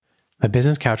The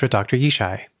Business Couch with Dr.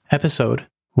 Yishai, episode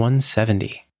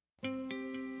 170.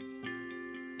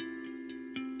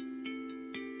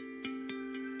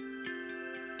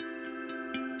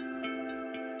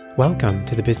 Welcome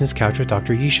to the Business Couch with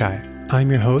Dr. Yishai.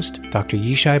 I'm your host, Dr.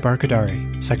 Yishai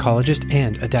Barkadari, psychologist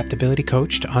and adaptability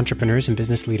coach to entrepreneurs and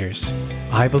business leaders.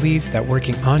 I believe that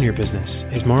working on your business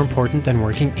is more important than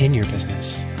working in your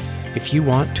business. If you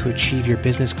want to achieve your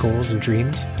business goals and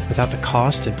dreams without the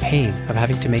cost and pain of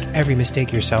having to make every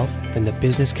mistake yourself, then the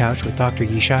Business Couch with Dr.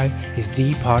 Yishai is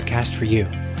the podcast for you.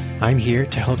 I'm here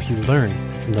to help you learn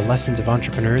from the lessons of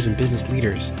entrepreneurs and business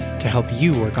leaders to help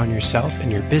you work on yourself and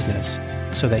your business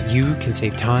so that you can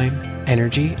save time,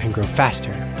 energy, and grow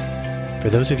faster. For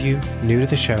those of you new to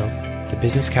the show, the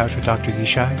Business Couch with Dr.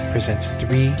 Yishai presents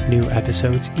 3 new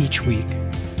episodes each week.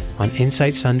 On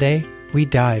Insight Sunday, we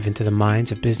dive into the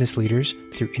minds of business leaders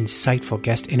through insightful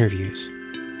guest interviews.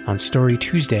 On Story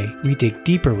Tuesday, we dig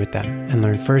deeper with them and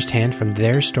learn firsthand from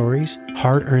their stories,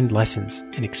 hard-earned lessons,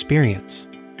 and experience.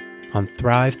 On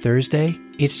Thrive Thursday,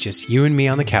 it's just you and me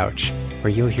on the couch,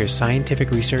 where you'll hear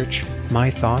scientific research,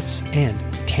 my thoughts, and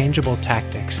tangible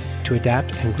tactics to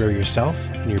adapt and grow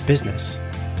yourself and your business.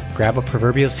 Grab a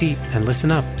proverbial seat and listen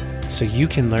up so you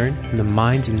can learn from the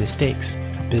minds and mistakes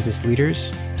of business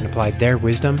leaders and apply their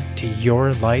wisdom to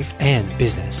your life and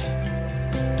business.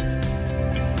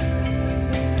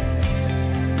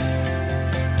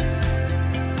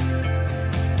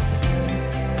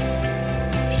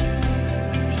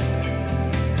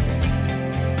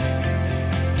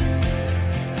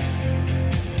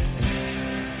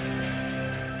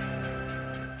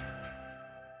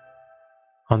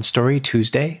 On Story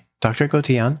Tuesday, Dr.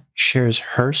 Gotian shares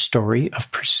her story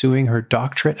of pursuing her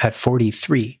doctorate at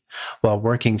 43 while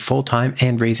working full-time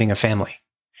and raising a family.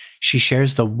 She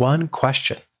shares the one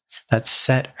question that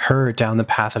set her down the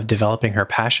path of developing her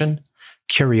passion,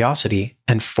 curiosity,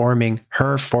 and forming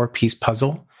her 4-piece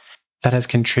puzzle that has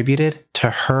contributed to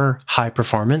her high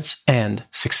performance and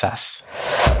success.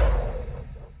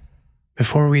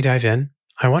 Before we dive in,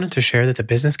 I wanted to share that the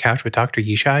Business Couch with Dr.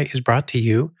 Yishai is brought to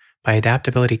you by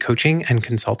Adaptability Coaching and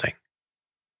Consulting.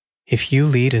 If you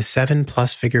lead a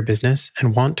 7+ figure business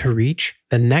and want to reach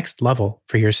the next level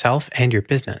for yourself and your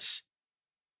business,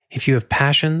 if you have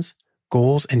passions,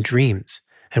 goals, and dreams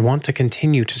and want to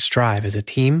continue to strive as a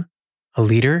team, a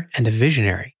leader, and a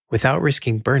visionary without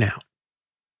risking burnout,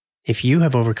 if you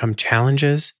have overcome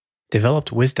challenges,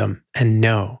 developed wisdom, and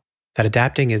know that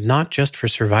adapting is not just for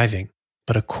surviving,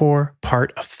 but a core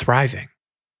part of thriving,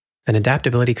 then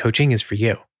adaptability coaching is for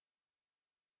you.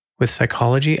 With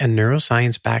psychology and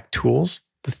neuroscience-backed tools,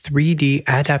 the 3D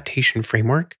adaptation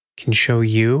framework can show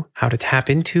you how to tap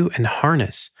into and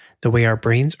harness the way our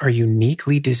brains are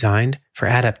uniquely designed for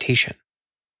adaptation.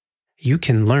 You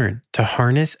can learn to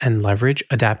harness and leverage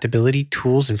adaptability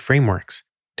tools and frameworks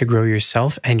to grow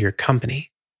yourself and your company.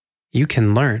 You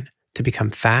can learn to become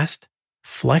fast,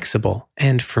 flexible,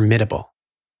 and formidable.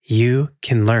 You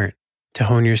can learn to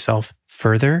hone yourself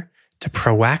further, to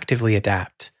proactively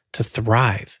adapt, to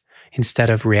thrive, instead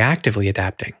of reactively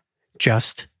adapting,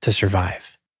 just to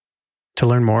survive. To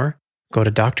learn more, go to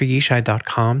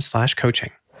dryishai.com/coaching.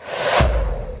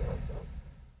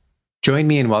 Join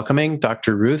me in welcoming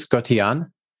Dr. Ruth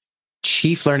Gotian,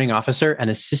 Chief Learning Officer and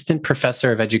Assistant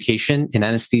Professor of Education in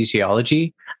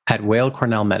Anesthesiology at Weill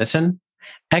Cornell Medicine,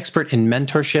 expert in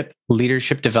mentorship,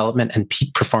 leadership development, and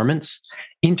peak performance,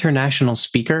 international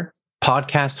speaker,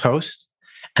 podcast host,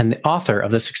 and the author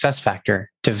of The Success Factor,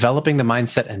 Developing the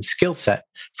Mindset and Skill Set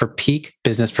for Peak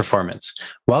Business Performance.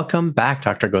 Welcome back,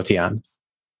 Dr. Gotian.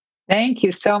 Thank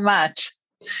you so much.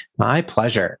 My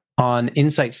pleasure. On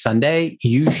Insight Sunday,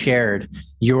 you shared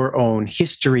your own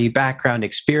history, background,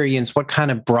 experience, what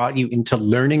kind of brought you into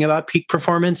learning about peak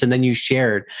performance. And then you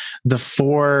shared the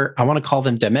 4, I want to call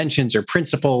them dimensions or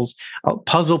principles,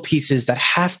 puzzle pieces that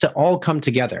have to all come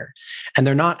together. And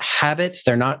they're not habits.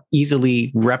 They're not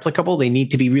easily replicable. They need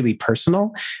to be really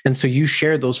personal. And so you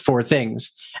shared those 4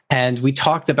 things. And we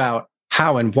talked about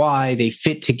how and why they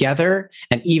fit together,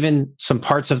 and even some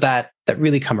parts of that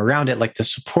really come around it, like the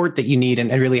support that you need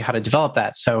and really how to develop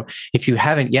that. So if you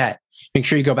haven't yet, make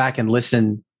sure you go back and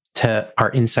listen to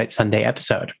our Insight Sunday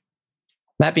episode.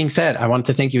 That being said, I want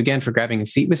to thank you again for grabbing a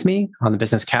seat with me on the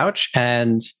Business Couch.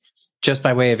 And just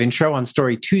by way of intro, on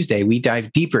Story Tuesday, we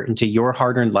dive deeper into your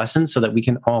hard-earned lessons so that we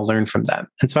can all learn from them.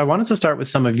 And so I wanted to start with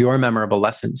some of your memorable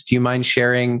lessons. Do you mind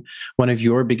sharing one of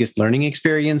your biggest learning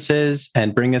experiences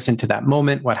and bring us into that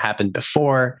moment? What happened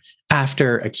before,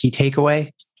 after, a key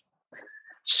takeaway?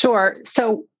 Sure.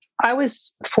 So I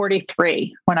was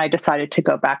 43 when I decided to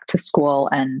go back to school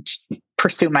and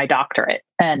pursue my doctorate.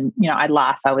 And, I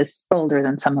laugh. I was older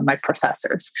than some of my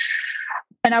professors.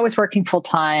 And I was working full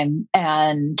time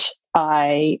and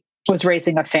I was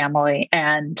raising a family.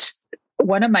 And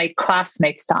one of my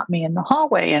classmates stopped me in the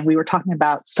hallway and we were talking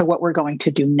about, so what we're going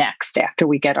to do next after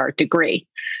we get our degree.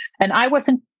 And I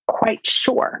wasn't quite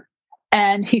sure.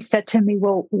 And he said to me,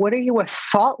 well, what are you a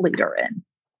thought leader in?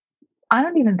 I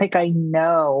don't even think I didn't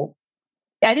know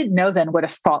then what a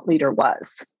thought leader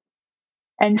was.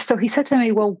 And so he said to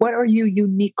me, well, what are you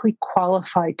uniquely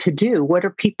qualified to do? What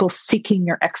are people seeking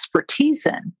your expertise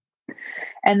in?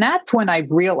 And that's when I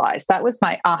realized, that was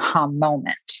my aha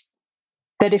moment,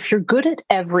 that if you're good at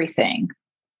everything,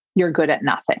 you're good at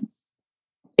nothing.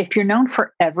 If you're known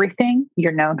for everything,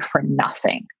 you're known for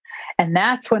nothing. And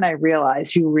that's when I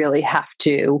realized you really have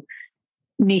to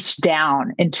niche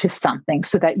down into something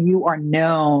so that you are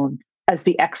known as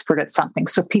the expert at something,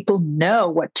 so people know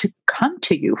what to come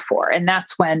to you for. And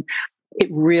that's when it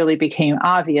really became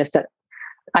obvious that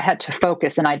I had to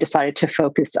focus, and I decided to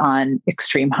focus on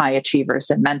extreme high achievers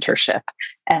and mentorship,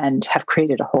 and have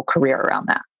created a whole career around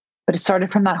that. But it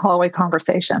started from that hallway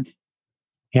conversation.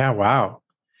 Yeah, wow.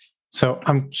 So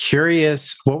I'm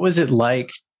curious, what was it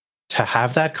like to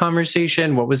have that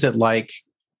conversation? What was it like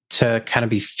to kind of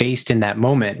be faced in that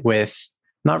moment with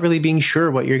not really being sure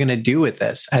what you're going to do with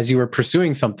this as you were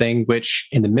pursuing something, which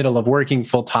in the middle of working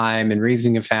full time and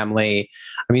raising a family,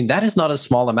 I mean, that is not a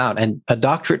small amount. And a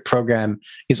doctorate program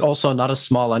is also not a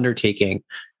small undertaking.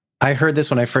 I heard this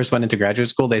when I first went into graduate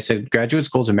school. They said graduate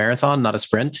school is a marathon, not a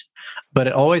sprint, but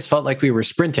it always felt like we were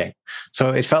sprinting. So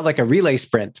it felt like a relay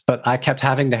sprint, but I kept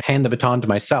having to hand the baton to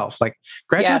myself. Like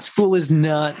graduate school is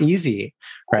not easy,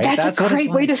 right? That's a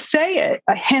great way to say it.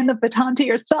 Hand the baton to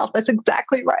yourself. That's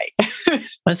exactly right.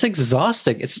 That's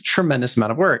exhausting. It's a tremendous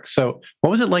amount of work. So what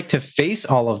was it like to face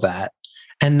all of that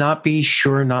and not be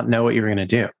sure, not know what you were going to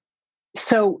do?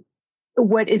 So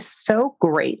what is so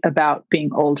great about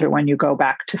being older when you go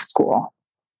back to school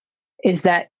is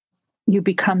that you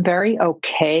become very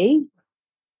okay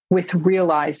with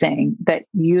realizing that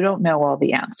you don't know all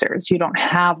the answers. You don't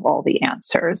have all the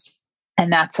answers,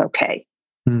 and that's okay.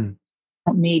 You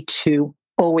don't need to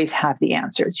always have the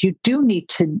answers. You do need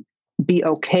to be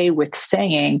okay with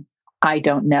saying, I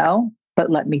don't know, but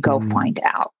let me go find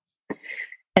out.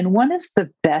 And one of the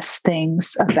best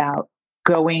things about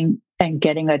going and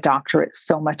getting a doctorate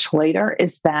so much later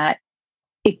is that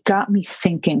it got me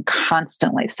thinking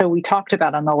constantly. So we talked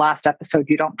about on the last episode,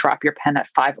 you don't drop your pen at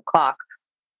 5:00.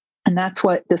 And that's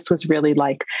what this was really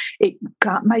like. It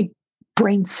got my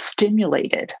brain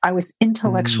stimulated. I was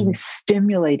intellectually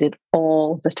stimulated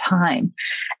all the time.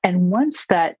 And once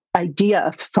that idea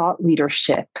of thought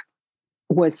leadership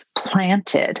was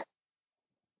planted,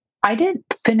 I didn't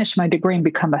finish my degree and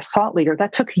become a thought leader.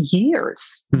 That took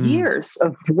years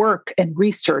of work and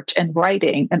research and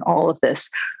writing and all of this.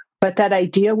 But that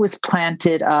idea was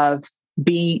planted of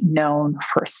be known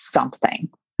for something.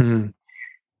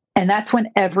 And that's when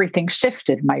everything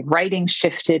shifted. My writing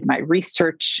shifted, my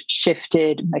research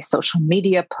shifted, my social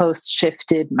media posts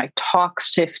shifted, my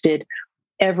talks shifted.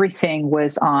 Everything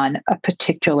was on a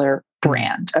particular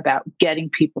brand about getting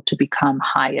people to become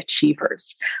high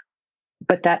achievers.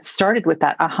 But that started with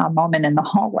that aha moment in the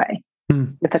hallway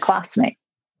with a classmate.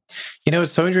 You know,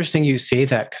 it's so interesting you say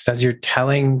that, because as you're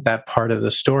telling that part of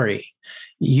the story,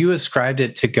 you ascribed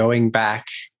it to going back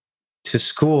to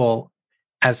school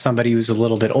as somebody who's a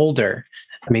little bit older,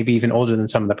 maybe even older than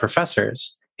some of the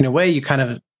professors. In a way, you kind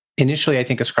of initially, I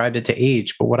think, ascribed it to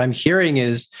age. But what I'm hearing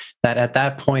is that at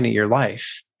that point in your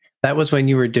life, that was when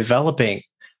you were developing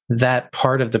that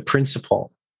part of the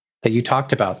principle that you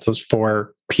talked about, those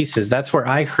 4 pieces. That's where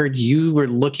I heard you were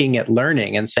looking at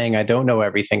learning and saying, I don't know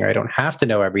everything, or I don't have to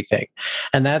know everything.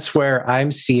 And that's where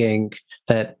I'm seeing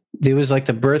that it was like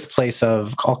the birthplace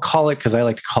of, I'll call it, because I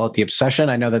like to call it the obsession.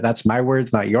 I know that that's my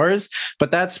words, not yours,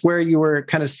 but that's where you were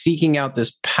kind of seeking out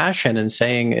this passion and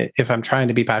saying, if I'm trying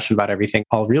to be passionate about everything,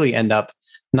 I'll really end up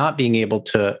not being able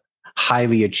to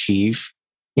highly achieve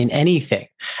in anything.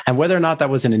 And whether or not that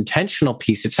was an intentional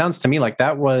piece, it sounds to me like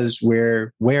that was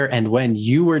where and when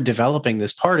you were developing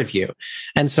this part of you.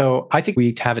 And so I think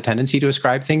we have a tendency to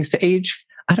ascribe things to age.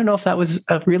 I don't know if that was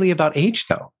really about age,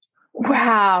 though.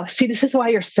 Wow. See, this is why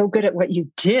you're so good at what you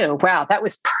do. Wow, that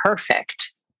was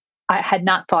perfect. I had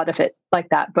not thought of it like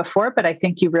that before, but I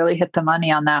think you really hit the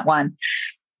money on that one.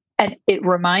 And it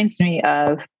reminds me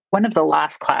of one of the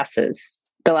last classes,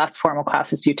 the last formal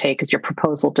classes you take is your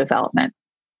proposal development.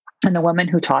 And the woman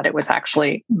who taught it was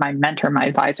actually my mentor, my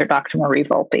advisor, Dr. Marie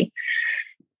Volpe.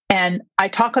 And I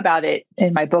talk about it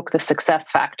in my book, The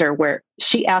Success Factor, where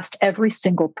she asked every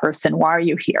single person, why are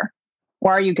you here?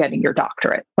 Or are you getting your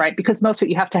doctorate, right? Because most of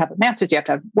it, you have to have a master's, you have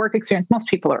to have work experience. Most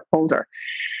people are older.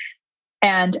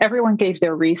 And everyone gave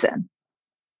their reason.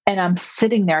 And I'm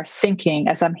sitting there thinking,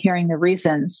 as I'm hearing the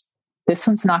reasons, this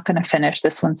one's not going to finish.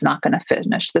 This one's not going to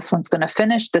finish. This one's going to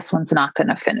finish. This one's not going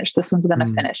to finish. This one's going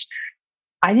to finish.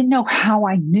 I didn't know how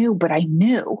I knew, but I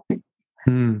knew.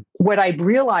 What I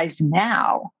realized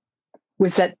now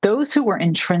was that those who were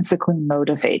intrinsically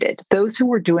motivated, those who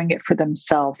were doing it for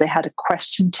themselves, they had a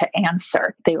question to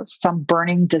answer. They had some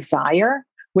burning desire,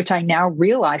 which I now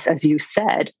realize, as you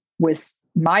said, was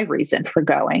my reason for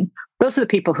going. Those are the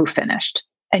people who finished,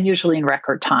 and usually in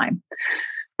record time.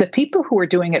 The people who are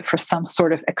doing it for some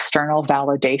sort of external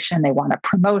validation, they want a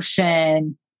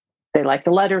promotion, they like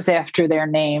the letters after their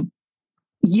name.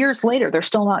 Years later, they're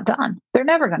still not done. They're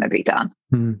never going to be done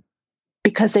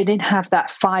because they didn't have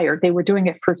that fire. They were doing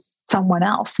it for someone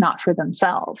else, not for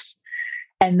themselves.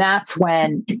 And that's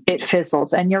when it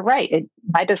fizzles. And you're right. It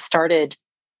might have started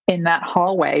in that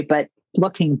hallway, but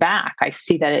looking back, I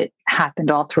see that it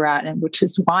happened all throughout. And which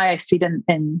is why I see it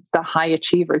in the high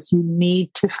achievers. You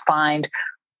need to find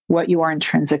what you are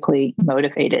intrinsically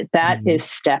motivated. That is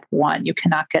step one. You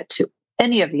cannot get to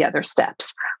any of the other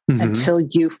steps until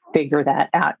you figure that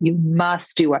out. You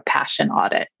must do a passion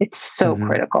audit. It's so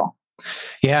critical.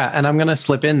 Yeah. And I'm going to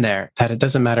slip in there that it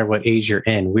doesn't matter what age you're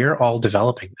in. We're all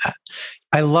developing that.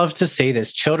 I love to say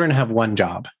this. Children have one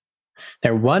job.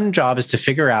 Their one job is to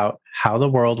figure out how the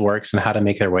world works and how to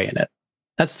make their way in it.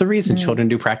 That's the reason children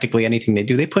do practically anything they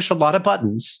do. They push a lot of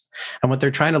buttons. And what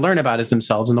they're trying to learn about is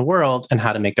themselves and the world and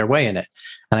how to make their way in it.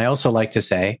 And I also like to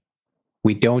say,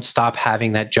 we don't stop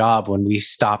having that job when we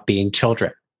stop being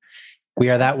children. We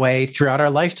are that way throughout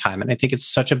our lifetime. And I think it's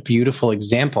such a beautiful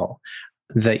example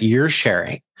that you're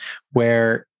sharing,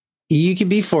 where you can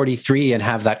be 43 and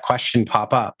have that question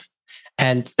pop up.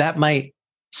 And that might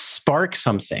spark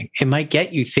something. It might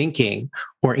get you thinking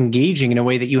or engaging in a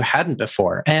way that you hadn't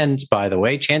before. And by the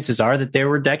way, chances are that there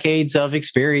were decades of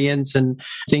experience and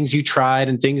things you tried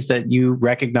and things that you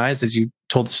recognized, as you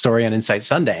told the story on Insight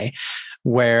Sunday,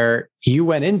 where you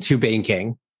went into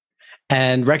banking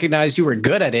and recognized you were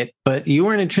good at it, but you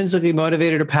weren't intrinsically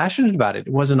motivated or passionate about it.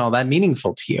 It wasn't all that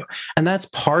meaningful to you. And that's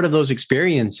part of those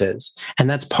experiences. And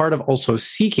that's part of also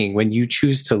seeking when you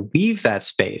choose to leave that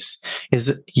space,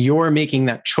 is you're making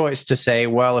that choice to say,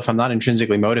 well, if I'm not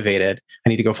intrinsically motivated, I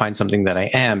need to go find something that I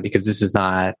am, because this is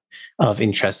not of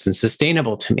interest and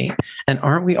sustainable to me. And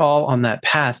aren't we all on that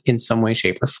path in some way,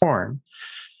 shape, or form?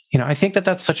 I think that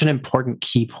that's such an important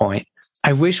key point.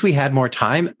 I wish we had more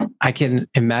time. I can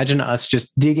imagine us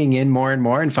just digging in more and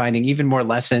more and finding even more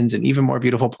lessons and even more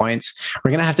beautiful points.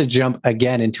 We're going to have to jump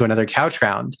again into another couch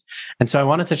round. And so I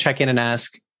wanted to check in and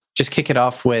ask, just kick it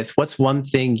off with, what's one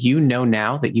thing you know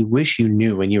now that you wish you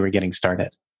knew when you were getting started?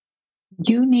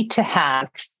 You need to have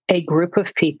a group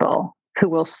of people who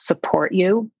will support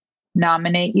you,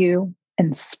 nominate you,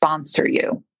 and sponsor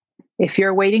you. If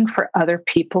you're waiting for other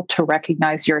people to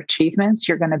recognize your achievements,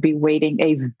 you're going to be waiting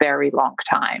a very long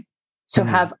time. So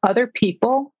have other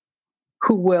people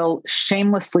who will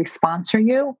shamelessly sponsor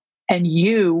you, and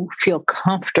you feel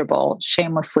comfortable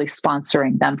shamelessly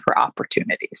sponsoring them for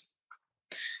opportunities.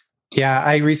 Yeah,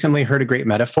 I recently heard a great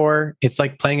metaphor. It's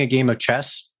like playing a game of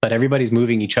chess, but everybody's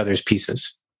moving each other's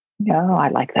pieces. Oh, I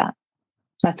like that.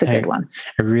 That's a good one.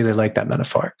 I really like that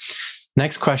metaphor.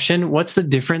 Next question. What's the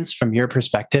difference from your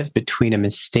perspective between a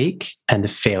mistake and a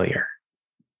failure?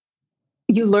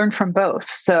 You learn from both.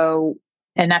 So,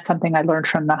 and that's something I learned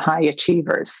from the high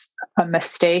achievers. A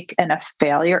mistake and a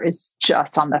failure is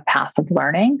just on the path of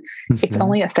learning. It's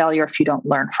only a failure if you don't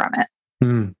learn from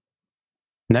it.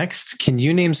 Next, can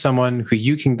you name someone who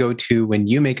you can go to when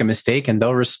you make a mistake and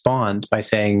they'll respond by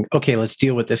saying, okay, let's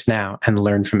deal with this now and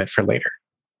learn from it for later?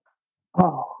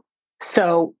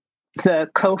 So the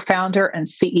co-founder and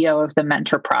CEO of the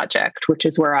Mentor Project, which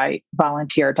is where I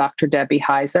volunteer, Dr. Debbie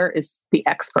Heiser, is the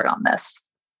expert on this.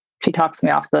 She talks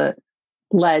me off the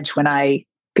ledge when I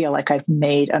feel like I've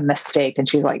made a mistake. And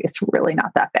she's like, it's really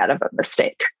not that bad of a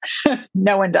mistake.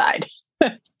 No one died.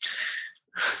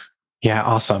 Yeah,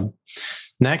 awesome.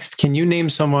 Next, can you name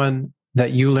someone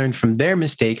that you learned from their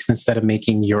mistakes instead of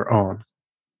making your own?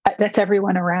 That's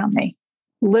everyone around me.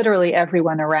 Literally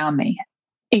everyone around me,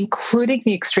 including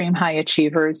the extreme high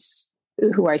achievers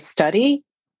who I study,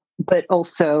 but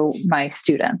also my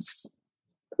students,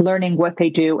 learning what they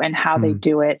do and how they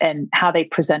do it and how they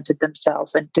presented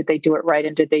themselves, and did they do it right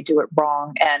and did they do it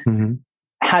wrong, and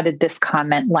how did this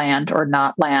comment land or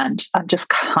not land. I'm just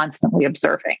constantly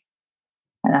observing.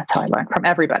 And that's how I learn from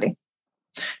everybody.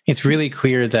 It's really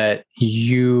clear that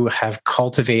you have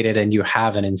cultivated and you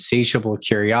have an insatiable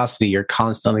curiosity. You're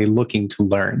constantly looking to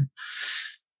learn.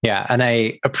 Yeah. And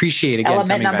I appreciate, again,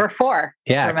 element number 4.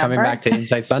 Yeah. Remember? Coming back to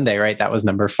Insight Sunday, right? That was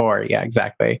number 4. Yeah,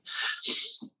 exactly.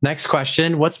 Next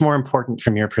question. What's more important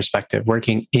from your perspective,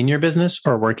 working in your business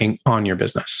or working on your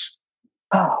business?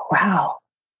 Oh, wow.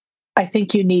 I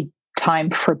think you need time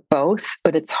for both,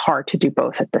 but it's hard to do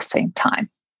both at the same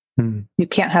time. You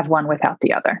can't have one without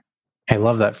the other. I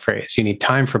love that phrase. You need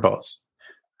time for both,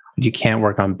 but you can't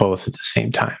work on both at the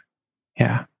same time.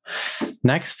 Yeah.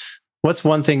 Next, what's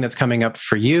one thing that's coming up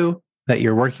for you that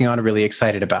you're working on or really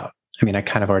excited about? I mean, I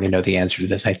kind of already know the answer to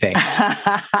this, I think.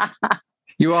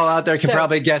 You all out there can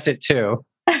probably guess it too.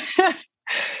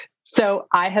 So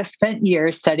I have spent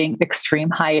years studying extreme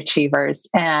high achievers,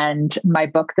 and my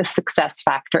book, The Success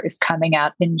Factor, is coming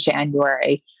out in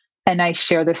January. And I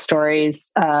share the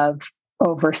stories of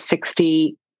over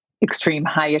 60 extreme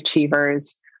high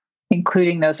achievers,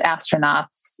 including those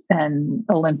astronauts and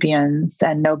Olympians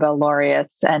and Nobel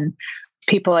laureates and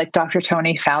people like Dr.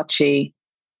 Tony Fauci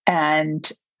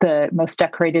and the most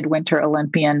decorated Winter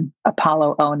Olympian,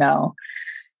 Apollo Ono.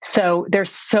 So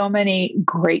there's so many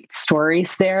great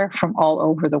stories there from all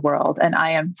over the world. And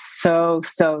I am so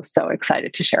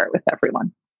excited to share it with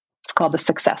everyone. It's called The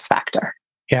Success Factor.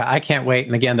 Yeah, I can't wait.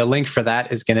 And again, the link for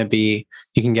that is going to be,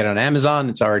 you can get it on Amazon.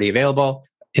 It's already available.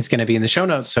 It's going to be in the show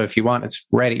notes. So if you want, it's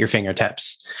right at your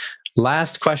fingertips.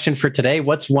 Last question for today.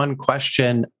 What's one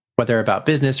question, whether about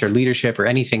business or leadership or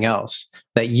anything else,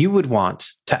 that you would want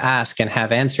to ask and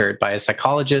have answered by a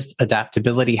psychologist,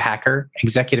 adaptability hacker,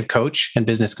 executive coach, and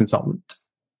business consultant?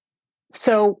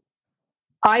 So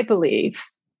I believe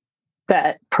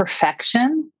that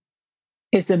perfection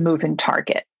is a moving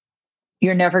target.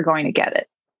 You're never going to get it.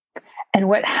 And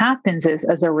what happens is,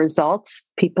 as a result,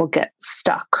 people get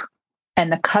stuck. And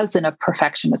the cousin of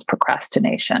perfection is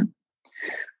procrastination.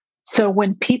 So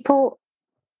when people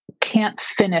can't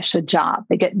finish a job,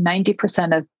 they get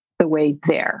 90% of the way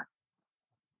there,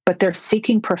 but they're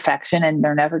seeking perfection and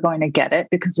they're never going to get it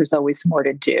because there's always more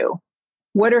to do.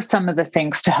 What are some of the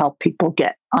things to help people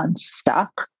get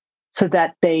unstuck so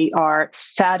that they are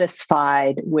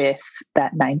satisfied with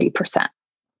that 90%?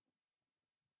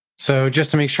 So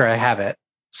just to make sure I have it.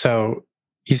 So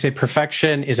you say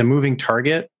perfection is a moving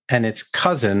target and its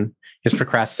cousin is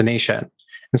procrastination.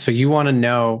 And so you want to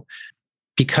know,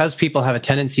 because people have a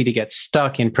tendency to get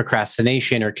stuck in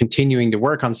procrastination or continuing to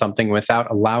work on something without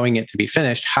allowing it to be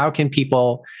finished, how can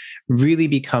people really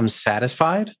become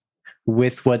satisfied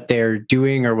with what they're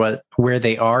doing or where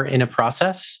they are in a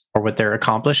process or what they're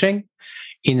accomplishing,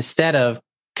 instead of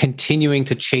continuing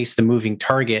to chase the moving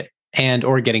target and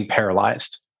or getting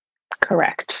paralyzed?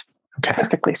 Correct. Okay.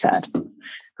 Perfectly said.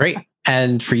 Great.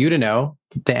 And for you to know,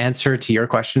 the answer to your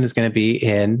question is going to be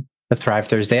in the Thrive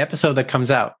Thursday episode that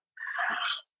comes out.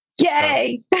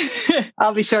 Yay! So,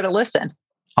 I'll be sure to listen.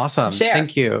 Awesome.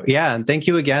 Thank you. Yeah. And thank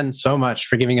you again so much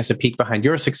for giving us a peek behind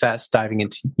your success, diving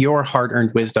into your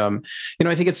hard-earned wisdom.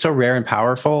 I think it's so rare and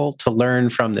powerful to learn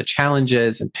from the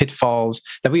challenges and pitfalls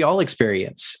that we all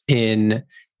experience in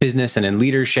business and in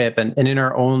leadership and in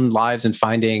our own lives, and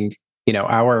finding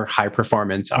our high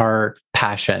performance, our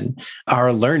passion,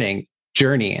 our learning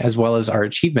journey, as well as our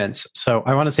achievements. So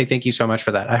I want to say thank you so much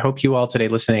for that. I hope you all today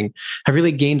listening have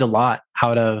really gained a lot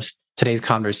out of today's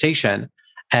conversation.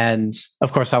 And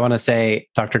of course, I want to say,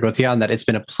 Dr. Gotian, that it's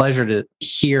been a pleasure to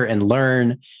hear and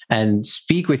learn and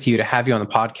speak with you, to have you on the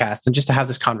podcast and just to have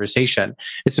this conversation.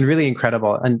 It's been really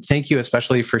incredible. And thank you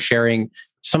especially for sharing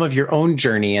some of your own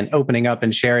journey and opening up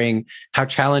and sharing how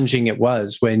challenging it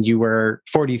was when you were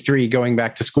 43, going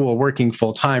back to school, working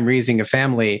full time, raising a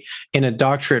family in a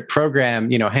doctorate program,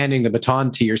 handing the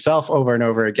baton to yourself over and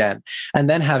over again, and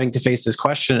then having to face this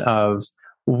question of,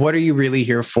 what are you really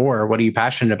here for? What are you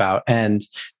passionate about? And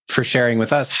for sharing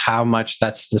with us how much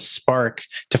that's the spark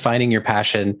to finding your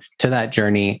passion, to that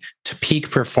journey, to peak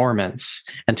performance,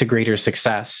 and to greater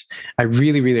success. I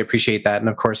really, really appreciate that. And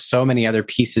of course, so many other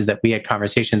pieces that we had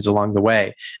conversations along the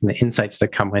way and the insights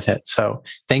that come with it. So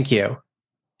thank you.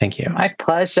 Thank you. My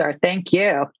pleasure. Thank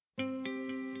you.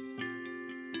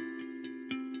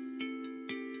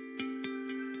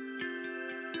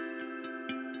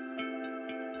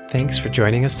 Thanks for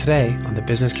joining us today on the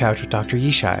Business Couch with Dr.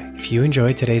 Yishai. If you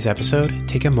enjoyed today's episode,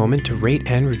 take a moment to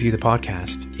rate and review the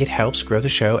podcast. It helps grow the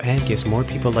show and gives more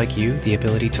people like you the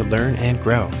ability to learn and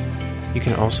grow. You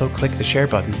can also click the share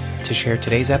button to share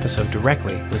today's episode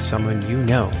directly with someone you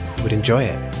know who would enjoy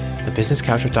it. The Business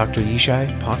Couch with Dr. Yishai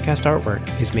podcast artwork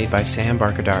is made by Sam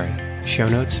Barkadari, show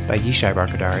notes by Yishai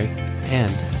Barkadari,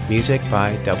 and music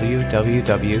by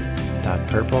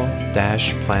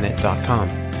www.purple-planet.com.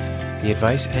 The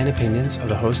advice and opinions of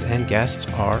the host and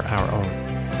guests are our own.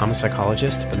 I'm a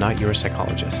psychologist, but not your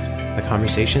psychologist. The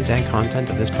conversations and content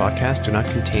of this podcast do not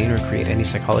contain or create any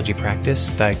psychology practice,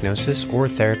 diagnosis, or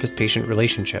therapist-patient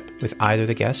relationship with either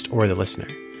the guest or the listener.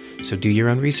 So do your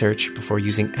own research before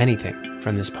using anything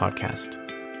from this podcast.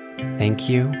 Thank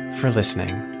you for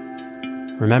listening.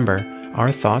 Remember,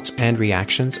 our thoughts and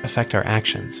reactions affect our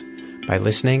actions. By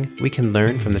listening, we can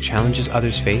learn from the challenges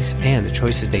others face and the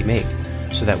choices they make,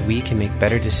 so that we can make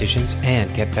better decisions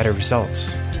and get better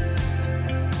results.